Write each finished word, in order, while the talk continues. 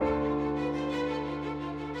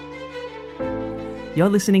You're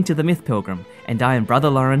listening to The Myth Pilgrim, and I am Brother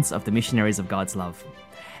Lawrence of the Missionaries of God's Love.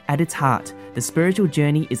 At its heart, the spiritual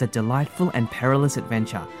journey is a delightful and perilous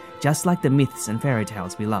adventure, just like the myths and fairy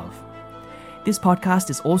tales we love. This podcast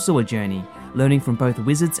is also a journey, learning from both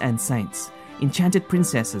wizards and saints, enchanted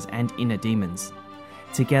princesses and inner demons.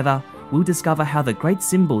 Together, we'll discover how the great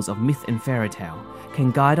symbols of myth and fairy tale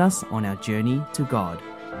can guide us on our journey to God.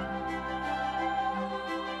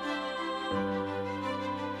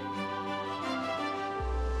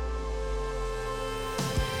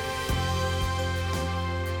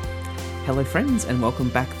 Hello friends, and welcome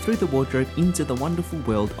back through the wardrobe into the wonderful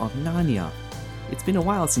world of Narnia. It's been a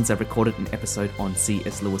while since I recorded an episode on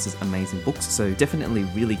C.S. Lewis's amazing books, so definitely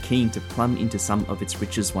really keen to plumb into some of its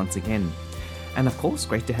riches once again. And of course,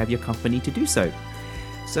 great to have your company to do so.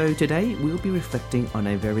 So today we'll be reflecting on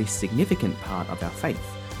a very significant part of our faith,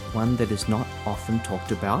 one that is not often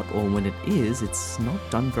talked about, or when it is, it's not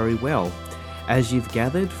done very well. As you've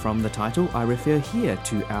gathered from the title, I refer here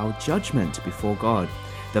to our judgment before God.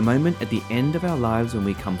 The moment at the end of our lives when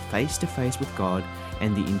we come face to face with God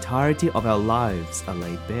and the entirety of our lives are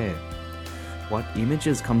laid bare. What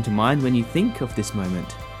images come to mind when you think of this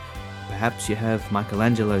moment? Perhaps you have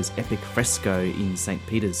Michelangelo's epic fresco in St.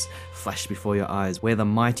 Peter's flash before your eyes, where the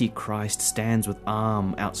mighty Christ stands with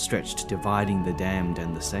arm outstretched, dividing the damned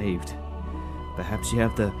and the saved. Perhaps you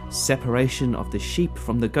have the separation of the sheep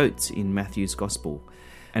from the goats in Matthew's Gospel,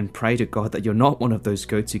 and pray to God that you're not one of those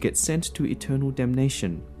goats who get sent to eternal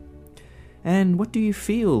damnation. And what do you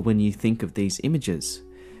feel when you think of these images?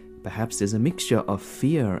 Perhaps there's a mixture of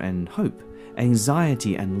fear and hope,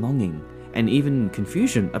 anxiety and longing, and even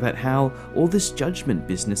confusion about how all this judgment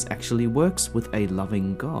business actually works with a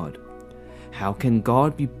loving God. How can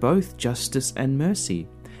God be both justice and mercy?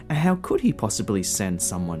 And how could he possibly send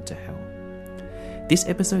someone to hell? This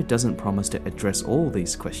episode doesn't promise to address all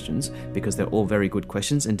these questions, because they're all very good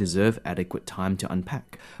questions and deserve adequate time to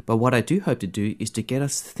unpack. But what I do hope to do is to get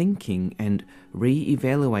us thinking and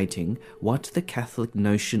re-evaluating what the Catholic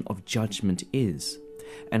notion of judgment is.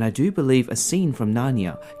 And I do believe a scene from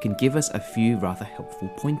Narnia can give us a few rather helpful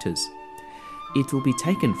pointers. It will be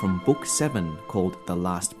taken from Book 7, called The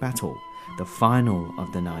Last Battle, the final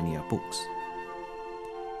of the Narnia books.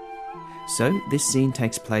 So, this scene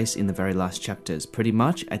takes place in the very last chapters, pretty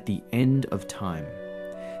much at the end of time.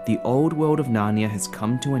 The old world of Narnia has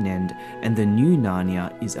come to an end, and the new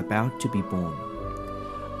Narnia is about to be born.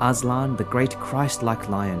 Aslan, the great Christ-like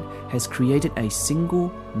lion, has created a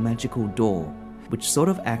single magical door, which sort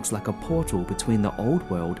of acts like a portal between the old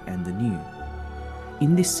world and the new.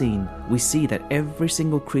 In this scene, we see that every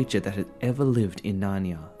single creature that has ever lived in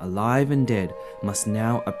Narnia, alive and dead, must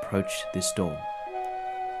now approach this door.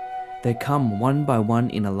 They come one by one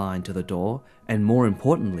in a line to the door, and more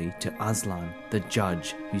importantly to Aslan, the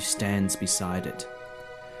judge who stands beside it.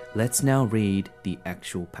 Let's now read the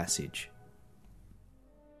actual passage.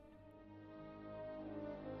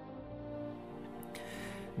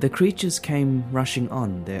 The creatures came rushing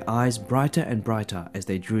on, their eyes brighter and brighter as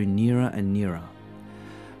they drew nearer and nearer.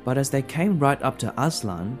 But as they came right up to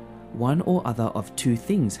Aslan, one or other of two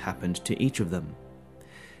things happened to each of them.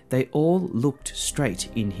 They all looked straight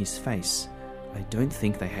in his face. I don't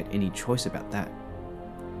think they had any choice about that.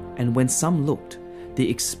 And when some looked, the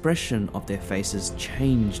expression of their faces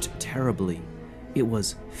changed terribly. It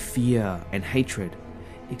was fear and hatred,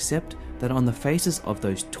 except that on the faces of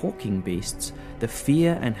those talking beasts, the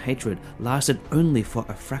fear and hatred lasted only for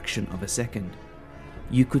a fraction of a second.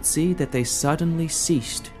 You could see that they suddenly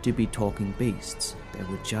ceased to be talking beasts. They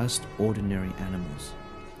were just ordinary animals.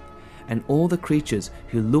 And all the creatures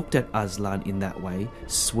who looked at Aslan in that way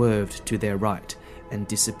swerved to their right and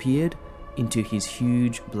disappeared into his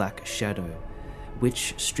huge black shadow,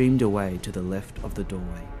 which streamed away to the left of the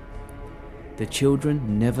doorway. The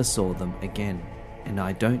children never saw them again, and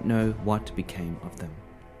I don't know what became of them.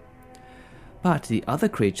 But the other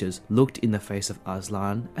creatures looked in the face of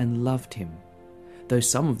Aslan and loved him, though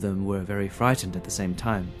some of them were very frightened at the same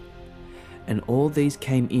time. And all these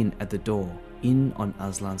came in at the door, in on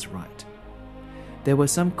Aslan's right. There were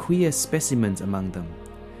some queer specimens among them.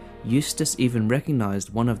 Eustace even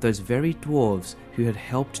recognized one of those very dwarves who had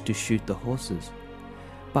helped to shoot the horses.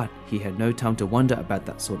 But he had no time to wonder about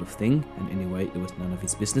that sort of thing, and anyway, it was none of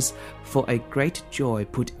his business, for a great joy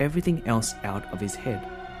put everything else out of his head.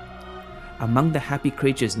 Among the happy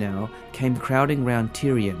creatures now came crowding round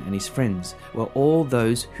Tyrion and his friends were all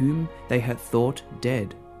those whom they had thought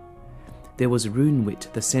dead. There was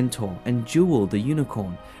Runewit the centaur, and Jewel the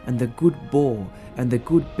unicorn, and the good boar, and the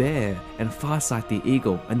good bear, and Farsight the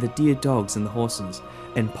eagle, and the dear dogs and the horses,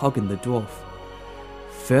 and Poggin the dwarf.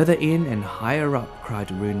 Further in and higher up, cried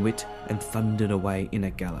Runewit, and thundered away in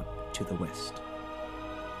a gallop to the west.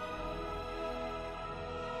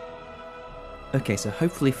 Okay, so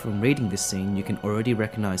hopefully from reading this scene you can already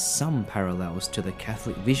recognise some parallels to the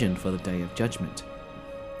Catholic vision for the Day of Judgment.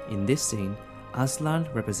 In this scene, Aslan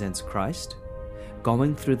represents Christ,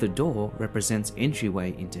 going through the door represents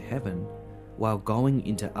entryway into heaven, while going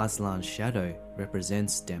into Aslan's shadow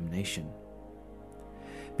represents damnation.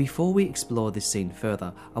 Before we explore this scene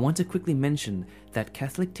further, I want to quickly mention that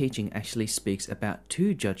Catholic teaching actually speaks about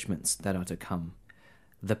two judgments that are to come.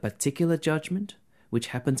 The particular judgment, which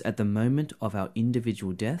happens at the moment of our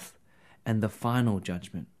individual death, and the final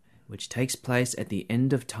judgment, which takes place at the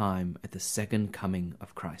end of time at the second coming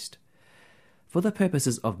of Christ. For the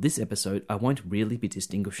purposes of this episode, I won't really be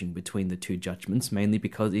distinguishing between the two judgments, mainly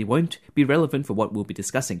because it won't be relevant for what we'll be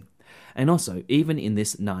discussing. And also, even in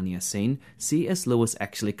this Narnia scene, C.S. Lewis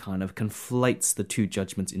actually kind of conflates the two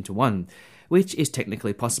judgments into one, which is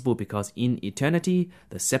technically possible because in eternity,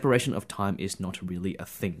 the separation of time is not really a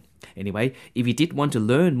thing. Anyway, if you did want to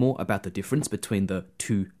learn more about the difference between the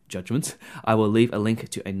two judgments, I will leave a link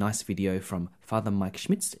to a nice video from Father Mike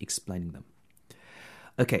Schmitz explaining them.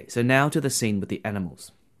 Okay, so now to the scene with the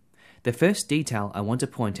animals. The first detail I want to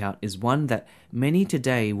point out is one that many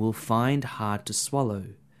today will find hard to swallow.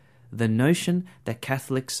 The notion that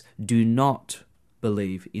Catholics do not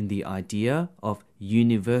believe in the idea of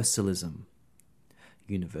universalism.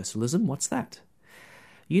 Universalism? What's that?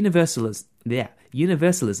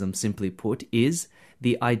 Universalism, simply put, is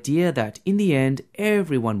the idea that in the end,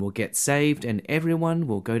 everyone will get saved and everyone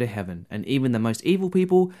will go to heaven, and even the most evil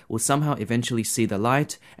people will somehow eventually see the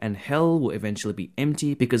light, and hell will eventually be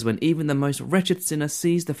empty, because when even the most wretched sinner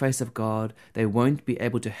sees the face of God, they won't be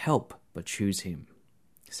able to help but choose him.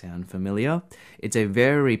 Sound familiar? It's a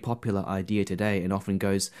very popular idea today and often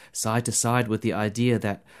goes side to side with the idea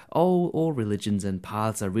that all religions and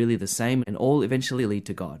paths are really the same and all eventually lead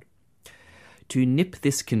to God. To nip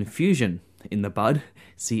this confusion in the bud,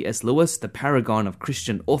 C.S. Lewis, the paragon of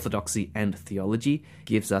Christian orthodoxy and theology,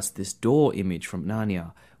 gives us this door image from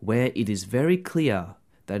Narnia, where it is very clear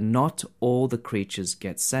that not all the creatures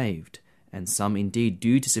get saved, and some indeed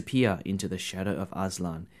do disappear into the shadow of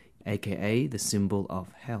Aslan, aka the symbol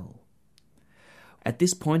of hell. At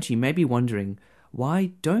this point you may be wondering,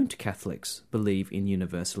 why don't Catholics believe in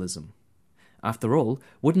universalism? After all,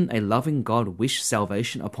 wouldn't a loving God wish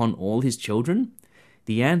salvation upon all his children?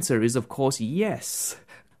 The answer is of course yes,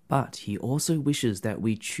 but he also wishes that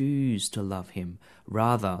we choose to love him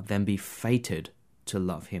rather than be fated to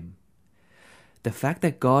love him. The fact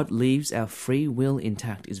that God leaves our free will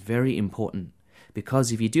intact is very important,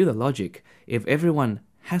 because if you do the logic, if everyone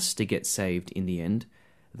has to get saved in the end,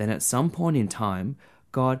 then at some point in time,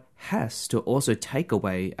 God has to also take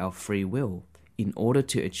away our free will in order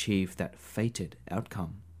to achieve that fated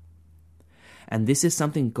outcome. And this is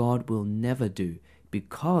something God will never do,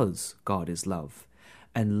 because God is love,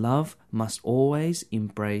 and love must always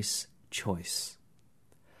embrace choice.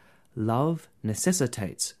 Love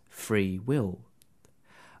necessitates free will.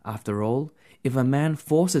 After all, if a man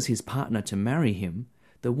forces his partner to marry him,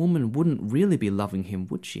 the woman wouldn't really be loving him,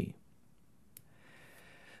 would she?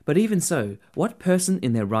 But even so, what person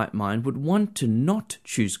in their right mind would want to not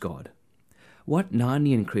choose God? What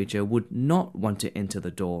Narnian creature would not want to enter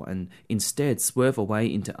the door and instead swerve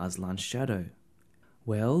away into Aslan's shadow?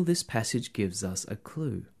 Well, this passage gives us a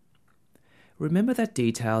clue. Remember that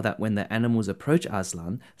detail that when the animals approached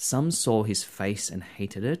Aslan, some saw his face and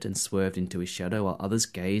hated it and swerved into his shadow, while others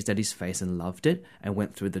gazed at his face and loved it and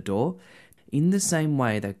went through the door? In the same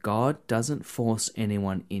way that God doesn't force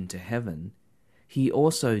anyone into heaven, he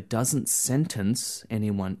also doesn't sentence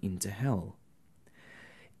anyone into hell.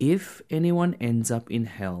 If anyone ends up in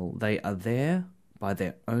hell, they are there by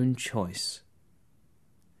their own choice.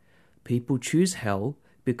 People choose hell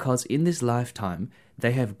because in this lifetime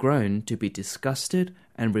they have grown to be disgusted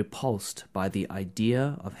and repulsed by the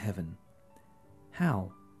idea of heaven.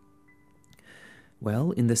 How?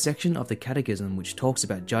 Well, in the section of the Catechism which talks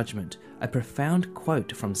about judgment, a profound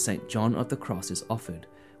quote from St. John of the Cross is offered,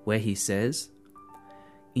 where he says,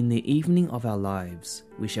 "In the evening of our lives,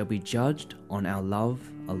 we shall be judged on our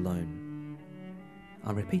love alone."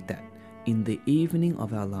 I'll repeat that. In the evening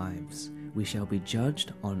of our lives, we shall be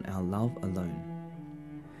judged on our love alone.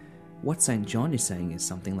 What St. John is saying is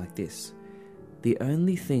something like this: the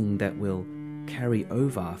only thing that will carry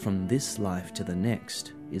over from this life to the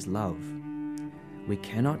next is love. We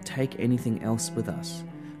cannot take anything else with us,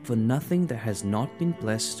 for nothing that has not been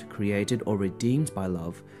blessed, created, or redeemed by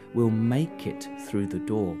love will make it through the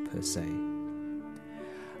door per se.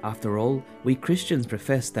 After all, we Christians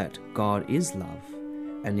profess that God is love,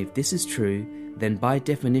 And if this is true, then by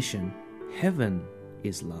definition, heaven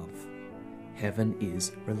is love. Heaven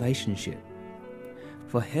is relationship.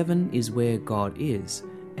 For heaven is where God is,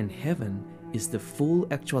 and heaven is the full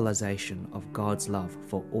actualization of God's love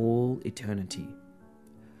for all eternity.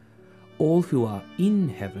 All who are in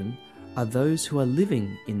heaven are those who are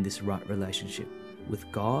living in this right relationship with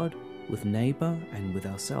God, with neighbour, and with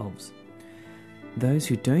ourselves. Those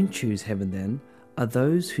who don't choose heaven then are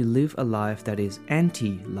those who live a life that is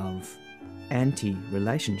anti-love,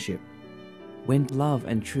 anti-relationship. When love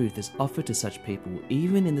and truth is offered to such people,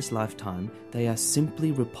 even in this lifetime, they are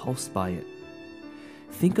simply repulsed by it.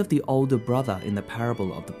 Think of the older brother in the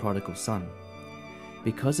parable of the prodigal son.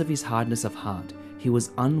 Because of his hardness of heart, he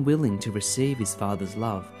was unwilling to receive his father's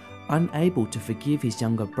love, unable to forgive his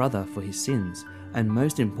younger brother for his sins, and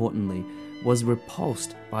most importantly, was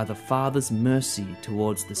repulsed by the father's mercy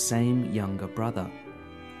towards the same younger brother.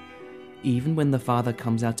 Even when the father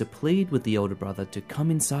comes out to plead with the older brother to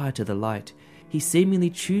come inside to the light, he seemingly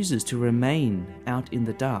chooses to remain out in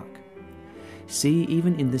the dark. See,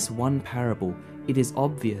 even in this one parable, it is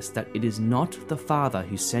obvious that it is not the father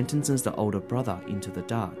who sentences the older brother into the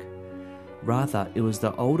dark. Rather, it was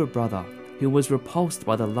the older brother who was repulsed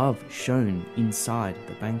by the love shown inside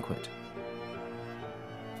the banquet.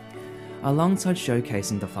 Alongside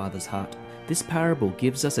showcasing the Father's heart, this parable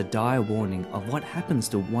gives us a dire warning of what happens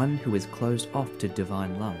to one who is closed off to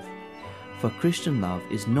divine love. For Christian love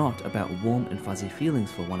is not about warm and fuzzy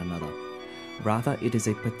feelings for one another. Rather, it is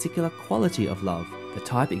a particular quality of love, the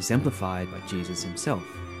type exemplified by Jesus himself.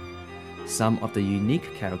 Some of the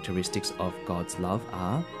unique characteristics of God's love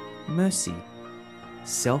are mercy,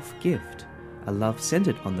 self-gift, a love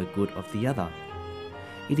centered on the good of the other.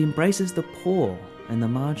 It embraces the poor and the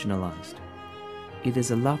marginalized. It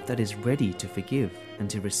is a love that is ready to forgive and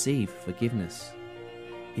to receive forgiveness.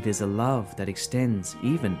 It is a love that extends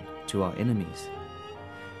even to our enemies.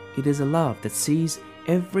 It is a love that sees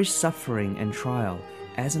every suffering and trial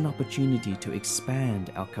as an opportunity to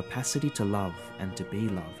expand our capacity to love and to be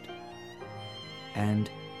loved. And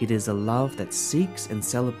it is a love that seeks and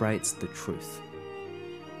celebrates the truth.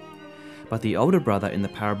 But the older brother in the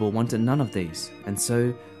parable wanted none of these, and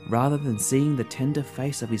so, rather than seeing the tender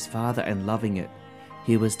face of his father and loving it,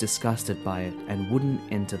 he was disgusted by it and wouldn't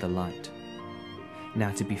enter the light.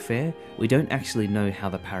 Now, to be fair, we don't actually know how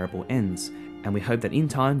the parable ends, and we hope that in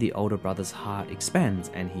time the older brother's heart expands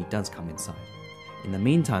and he does come inside. In the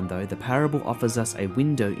meantime, though, the parable offers us a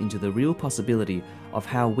window into the real possibility of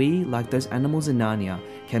how we, like those animals in Narnia,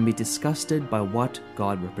 can be disgusted by what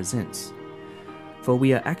God represents. For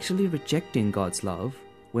we are actually rejecting God's love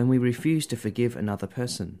when we refuse to forgive another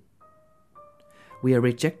person. We are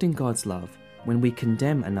rejecting God's love when we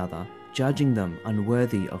condemn another, judging them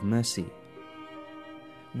unworthy of mercy.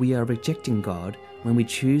 We are rejecting God when we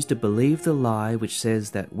choose to believe the lie which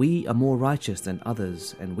says that we are more righteous than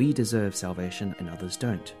others and we deserve salvation and others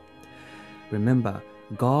don't. Remember,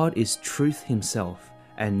 God is truth himself,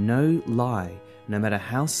 and no lie, no matter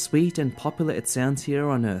how sweet and popular it sounds here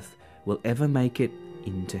on earth, will ever make it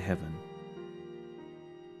into heaven.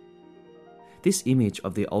 This image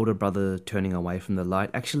of the older brother turning away from the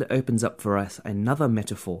light actually opens up for us another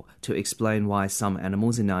metaphor to explain why some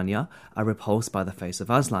animals in Narnia are repulsed by the face of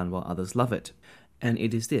Aslan while others love it. And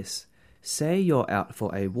it is this: say you're out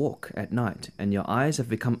for a walk at night and your eyes have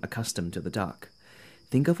become accustomed to the dark.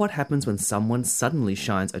 Think of what happens when someone suddenly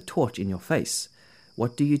shines a torch in your face.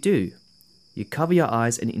 What do? You cover your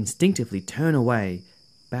eyes and instinctively turn away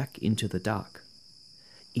back into the dark.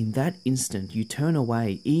 In that instant, you turn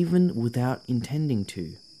away even without intending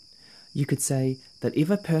to. You could say that if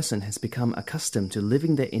a person has become accustomed to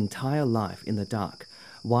living their entire life in the dark,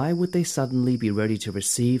 why would they suddenly be ready to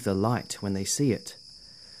receive the light when they see it?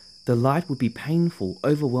 The light would be painful,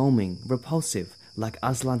 overwhelming, repulsive, like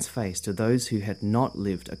Aslan's face to those who had not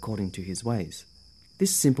lived according to his ways.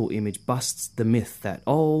 This simple image busts the myth that,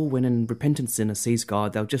 when a repentant sinner sees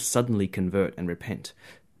God, they'll just suddenly convert and repent.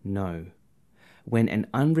 No. When an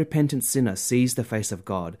unrepentant sinner sees the face of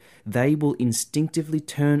God, they will instinctively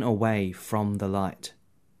turn away from the light.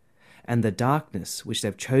 And the darkness which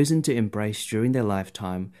they've chosen to embrace during their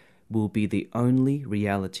lifetime will be the only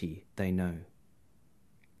reality they know.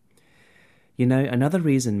 You know, another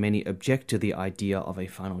reason many object to the idea of a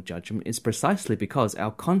final judgment is precisely because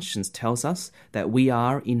our conscience tells us that we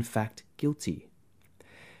are in fact guilty.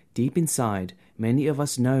 Deep inside, many of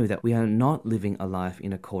us know that we are not living a life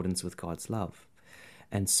in accordance with God's love.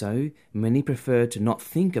 And so, many prefer to not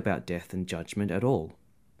think about death and judgment at all.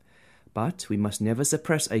 But we must never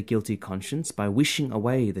suppress a guilty conscience by wishing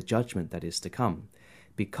away the judgment that is to come,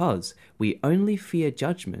 because we only fear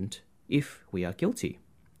judgment if we are guilty.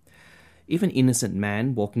 If an innocent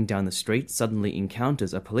man walking down the street suddenly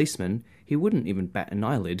encounters a policeman, he wouldn't even bat an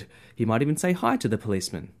eyelid. He might even say hi to the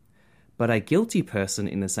policeman. But a guilty person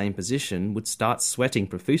in the same position would start sweating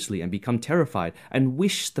profusely and become terrified and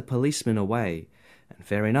wish the policeman away. And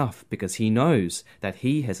fair enough, because he knows that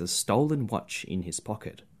he has a stolen watch in his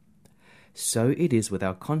pocket. So it is with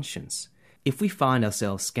our conscience. If we find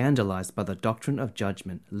ourselves scandalized by the doctrine of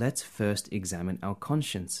judgment, let's first examine our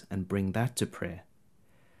conscience and bring that to prayer.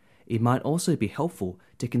 It might also be helpful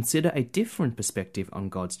to consider a different perspective on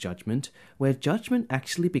God's judgment, where judgment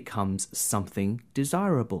actually becomes something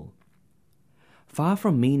desirable. Far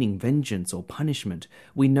from meaning vengeance or punishment,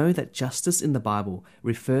 we know that justice in the Bible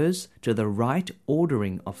refers to the right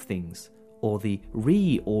ordering of things, or the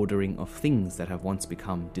reordering of things that have once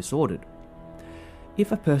become disordered.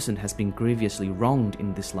 If a person has been grievously wronged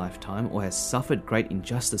in this lifetime or has suffered great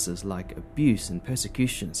injustices like abuse and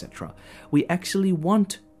persecution, etc., we actually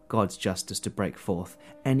want God's justice to break forth,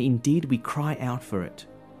 and indeed we cry out for it.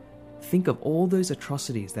 Think of all those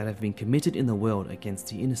atrocities that have been committed in the world against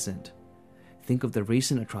the innocent. Think of the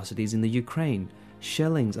recent atrocities in the Ukraine,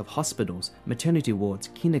 shellings of hospitals, maternity wards,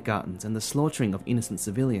 kindergartens, and the slaughtering of innocent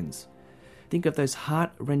civilians. Think of those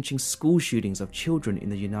heart-wrenching school shootings of children in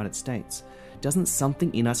the United States. Doesn't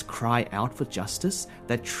something in us cry out for justice,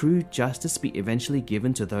 that true justice be eventually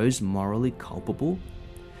given to those morally culpable?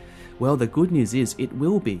 Well, the good news is it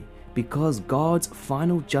will be, because God's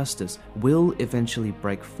final justice will eventually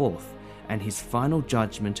break forth, and his final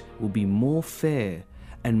judgment will be more fair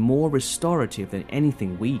and more restorative than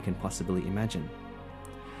anything we can possibly imagine.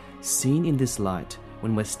 Seen in this light,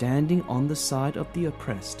 when we're standing on the side of the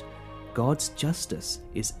oppressed, God's justice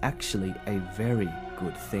is actually a very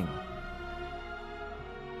good thing.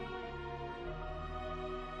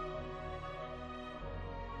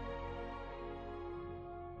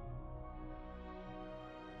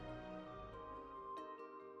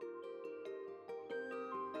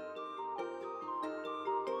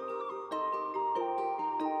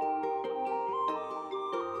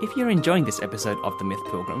 If you're enjoying this episode of The Myth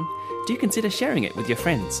Pilgrim, do consider sharing it with your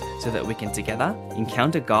friends so that we can together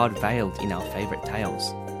encounter God veiled in our favourite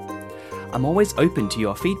tales. I'm always open to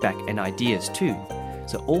your feedback and ideas too,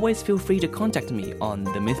 so always feel free to contact me on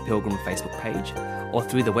the Myth Pilgrim Facebook page or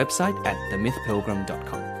through the website at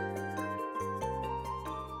themythpilgrim.com.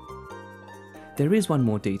 There is one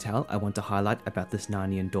more detail I want to highlight about this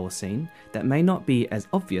Narnian door scene that may not be as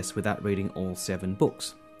obvious without reading all 7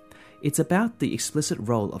 books. It's about the explicit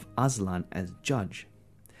role of Aslan as judge.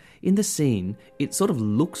 In the scene, it sort of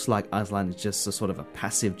looks like Aslan is just a sort of a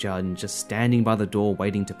passive judge, just standing by the door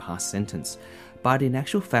waiting to pass sentence. But in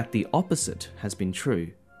actual fact, the opposite has been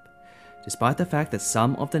true. Despite the fact that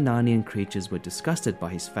some of the Narnian creatures were disgusted by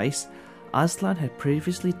his face, Aslan had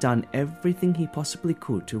previously done everything he possibly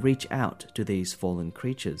could to reach out to these fallen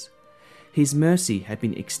creatures. His mercy had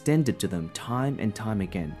been extended to them time and time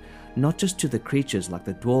again, not just to the creatures like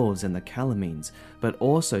the dwarves and the Calamines, but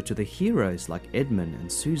also to the heroes like Edmund and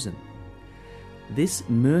Susan. This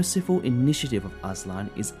merciful initiative of Aslan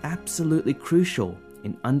is absolutely crucial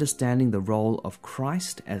in understanding the role of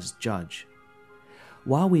Christ as judge.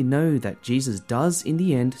 While we know that Jesus does in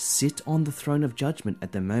the end sit on the throne of judgment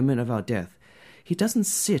at the moment of our death, he doesn't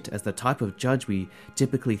sit as the type of judge we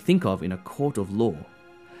typically think of in a court of law.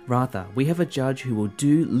 Rather, we have a judge who will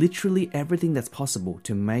do literally everything that's possible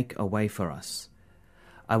to make a way for us.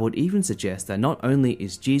 I would even suggest that not only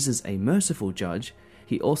is Jesus a merciful judge,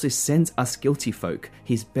 he also sends us guilty folk,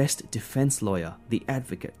 his best defense lawyer, the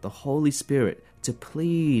advocate, the Holy Spirit, to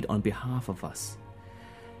plead on behalf of us.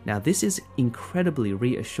 Now, this is incredibly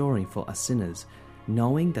reassuring for us sinners,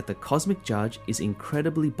 knowing that the cosmic judge is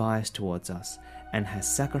incredibly biased towards us and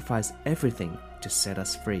has sacrificed everything to set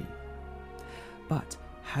us free. But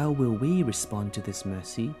how will we respond to this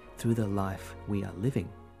mercy through the life we are living?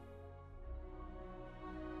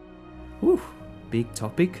 Whew, big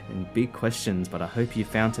topic and big questions, but I hope you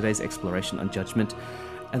found today's exploration on judgment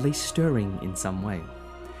at least stirring in some way.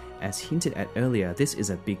 As hinted at earlier, this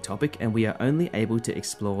is a big topic and we are only able to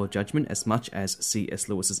explore judgment as much as C.S.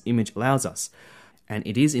 Lewis's image allows us, and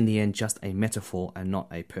it is in the end just a metaphor and not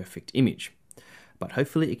a perfect image. But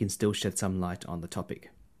hopefully it can still shed some light on the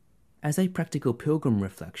topic. As a practical pilgrim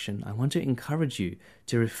reflection, I want to encourage you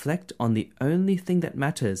to reflect on the only thing that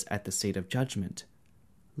matters at the seat of judgment: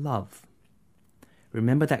 love.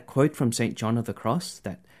 Remember that quote from St. John of the Cross,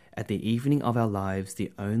 that at the evening of our lives,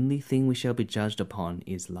 the only thing we shall be judged upon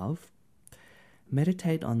is love?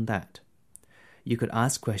 Meditate on that. You could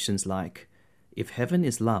ask questions like, if heaven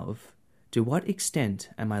is love, to what extent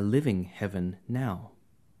am I living heaven now?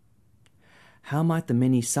 How might the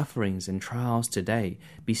many sufferings and trials today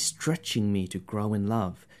be stretching me to grow in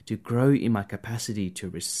love, to grow in my capacity to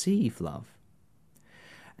receive love?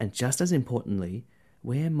 And just as importantly,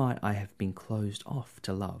 where might I have been closed off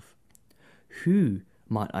to love? Who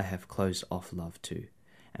might I have closed off love to?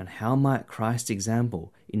 And how might Christ's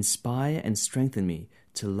example inspire and strengthen me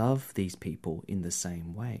to love these people in the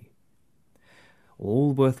same way?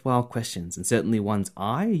 All worthwhile questions, and certainly ones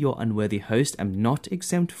I, your unworthy host, am not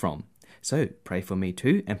exempt from. So pray for me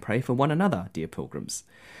too, and pray for one another, dear pilgrims.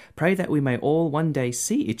 Pray that we may all one day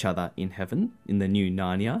see each other in heaven, in the new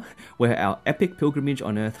Narnia, where our epic pilgrimage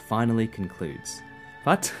on earth finally concludes.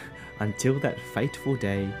 But until that fateful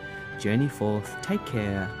day, journey forth, take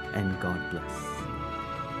care, and God bless.